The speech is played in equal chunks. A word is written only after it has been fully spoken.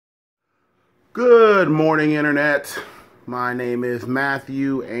Good morning, Internet. My name is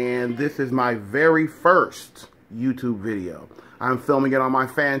Matthew, and this is my very first YouTube video. I'm filming it on my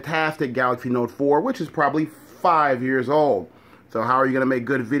fantastic Galaxy Note 4, which is probably 5 years old. So how are you going to make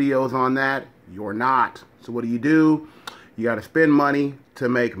good videos on that? You're not. So what do? You got to spend money to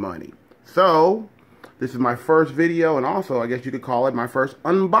make money. So this is my first video, and also I guess you could call it my first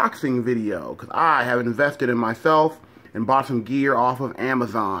unboxing video, because I have invested in myself and bought some gear off of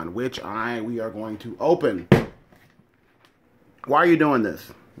Amazon, which we are going to open. Why are you doing this?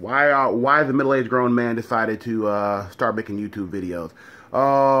 Why the middle-aged grown man decided to start making YouTube videos?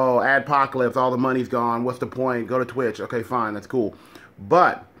 Oh, adpocalypse, all the money's gone. What's the point? Go to Twitch. Okay, fine, that's cool.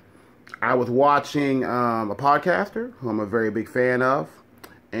 But I was watching a podcaster who I'm a very big fan of,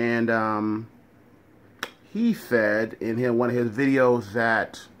 and he said in one of his videos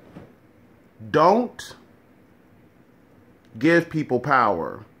that don't give people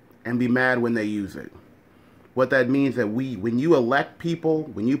power and be mad when they use it. What that means that when you elect people,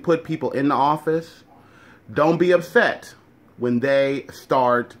 when you put people in the office, don't be upset when they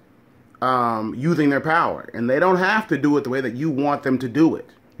start using their power. And they don't have to do it the way that you want them to do it.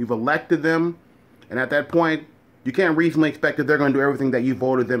 You've elected them, and at that point, you can't reasonably expect that they're going to do everything that you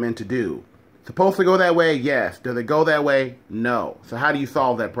voted them in to do. Supposed to go that way? Yes. Does it go that way? No. So how do you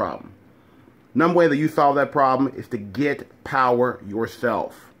solve that problem? Number way that you solve that problem is to get power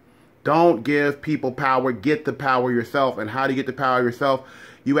yourself. Don't give people power. Get the power yourself. And how do you get the power yourself?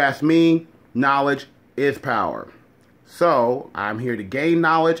 You ask me, knowledge is power. So I'm here to gain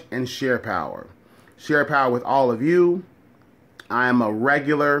knowledge and share power. Share power with all of you. I am a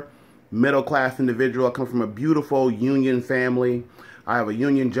regular middle-class individual. I come from a beautiful union family. I have a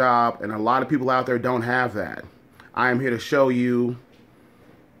union job, and a lot of people out there don't have that. I am here to show you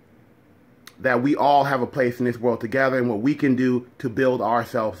that we all have a place in this world together and what we can do to build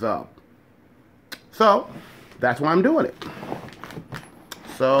ourselves up. So, that's why I'm doing it.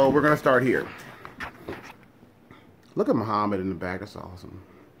 So, we're going to start here. Look at Muhammad in the back. That's awesome.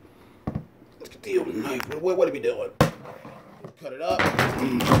 Let's get the open knife. What are we doing? Cut it up.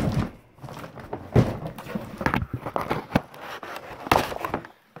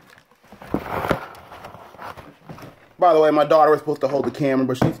 By the way, my daughter was supposed to hold the camera,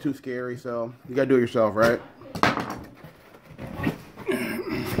 but she's too scary, so you gotta do it yourself, right?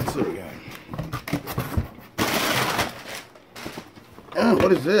 Let's see what we got. Oh,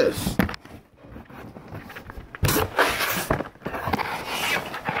 what is this?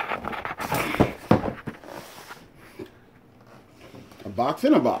 A box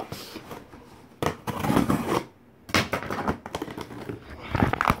in a box.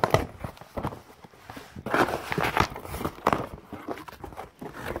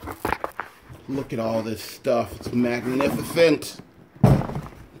 Look at all this stuff. It's magnificent.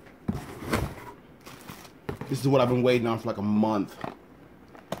 This is what I've been waiting on for like a month.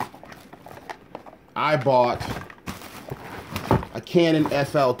 I bought a Canon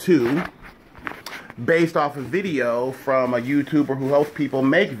SL2 based off a video from a YouTuber who helps people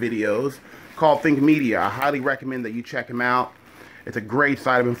make videos called Think Media. I highly recommend that you check him out. It's a great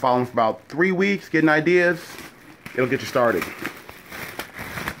site. I've been following for about 3 weeks, getting ideas. It'll get you started.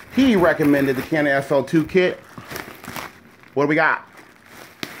 He recommended the Canon SL2 kit. What do we got?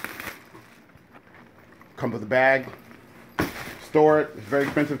 Comes with a bag. Store it. It's a very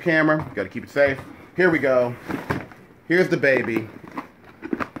expensive camera. You gotta keep it safe. Here we go. Here's the baby.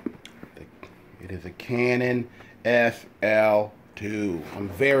 It is a Canon SL2. I'm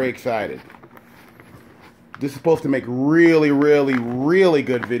very excited. This is supposed to make really, really, really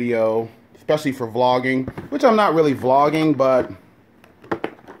good video, especially for vlogging, which I'm not really vlogging, but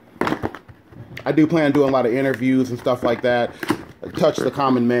I do plan on doing a lot of interviews and stuff like that. Touch the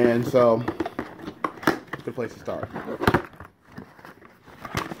common man, so it's a good place to start.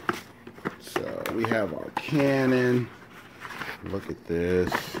 So we have our Canon. Look at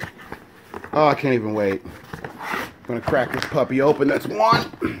this. Oh, I can't even wait. I'm gonna crack this puppy open. That's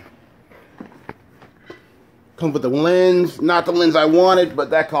one. Comes with the lens. Not the lens I wanted,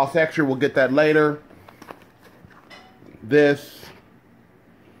 but that costs extra. We'll get that later. This.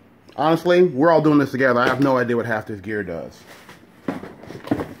 Honestly, we're all doing this together. I have no idea what half this gear does.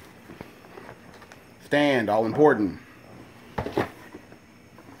 Stand, all important.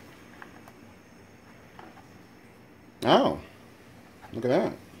 Oh, look at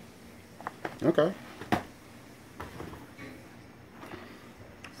that. Okay.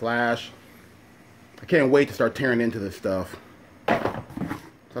 Flash. I can't wait to start tearing into this stuff.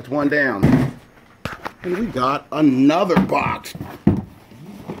 That's one down. And we got another box.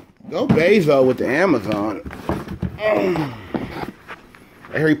 Go Bezo with the Amazon.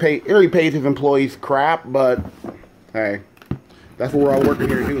 I hear he pays his employees crap, but hey, that's what we're all working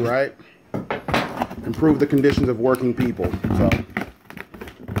here to do, right? Improve the conditions of working people. So.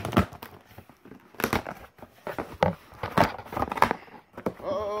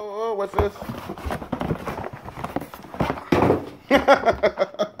 Oh, what's this?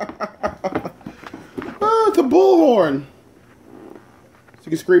 Oh, it's a bullhorn. So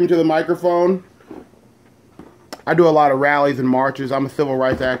you can scream into the microphone. I do a lot of rallies and marches. I'm a civil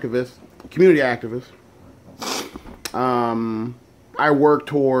rights activist, community activist. I work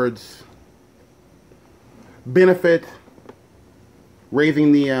towards benefit,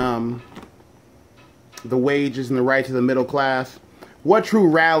 raising the wages and the rights of the middle class. What true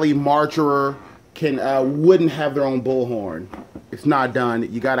rally marcher wouldn't have their own bullhorn? It's not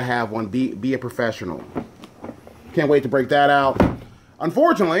done. You got to have one. Be a professional. Can't wait to break that out.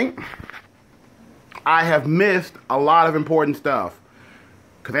 Unfortunately, I have missed a lot of important stuff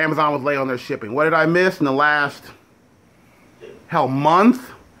because Amazon was late on their shipping. What did I miss in the last, month?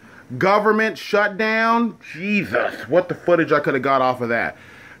 Government shutdown. Jesus, what the footage I could have got off of that.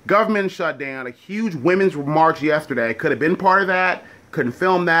 Government shutdown. A huge women's march yesterday. Could have been part of that. Couldn't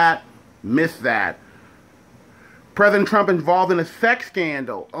film that. Missed that. President Trump involved in a sex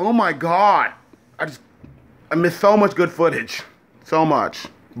scandal. Oh my God. I missed so much good footage. So much.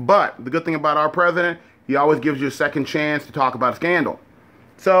 But the good thing about our president, he always gives you a second chance to talk about a scandal.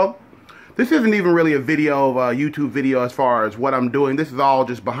 So, this isn't even really a video, a YouTube video as far as what I'm doing. This is all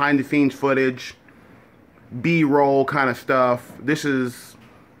just behind the scenes footage, B-roll kind of stuff. This is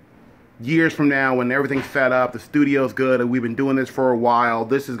years from now when everything's set up, the studio's good, and we've been doing this for a while.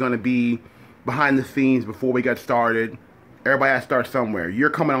 This is going to be behind the scenes before we get started. Everybody has to start somewhere. You're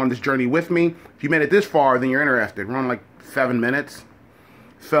coming on this journey with me. If you made it this far, then you're interested. We're on like 7 minutes.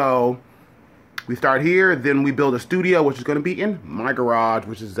 So, we start here, then we build a studio, which is going to be in my garage,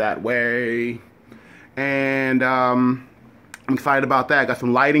 which is that way. And I'm excited about that. Got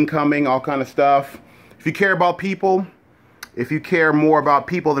some lighting coming, all kind of stuff. If you care about people, if you care more about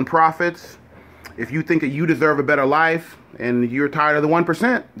people than profits, if you think that you deserve a better life and you're tired of the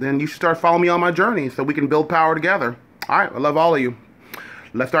 1%, then you should start following me on my journey so we can build power together. All right, I love all of you.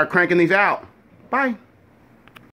 Let's start cranking these out. Bye.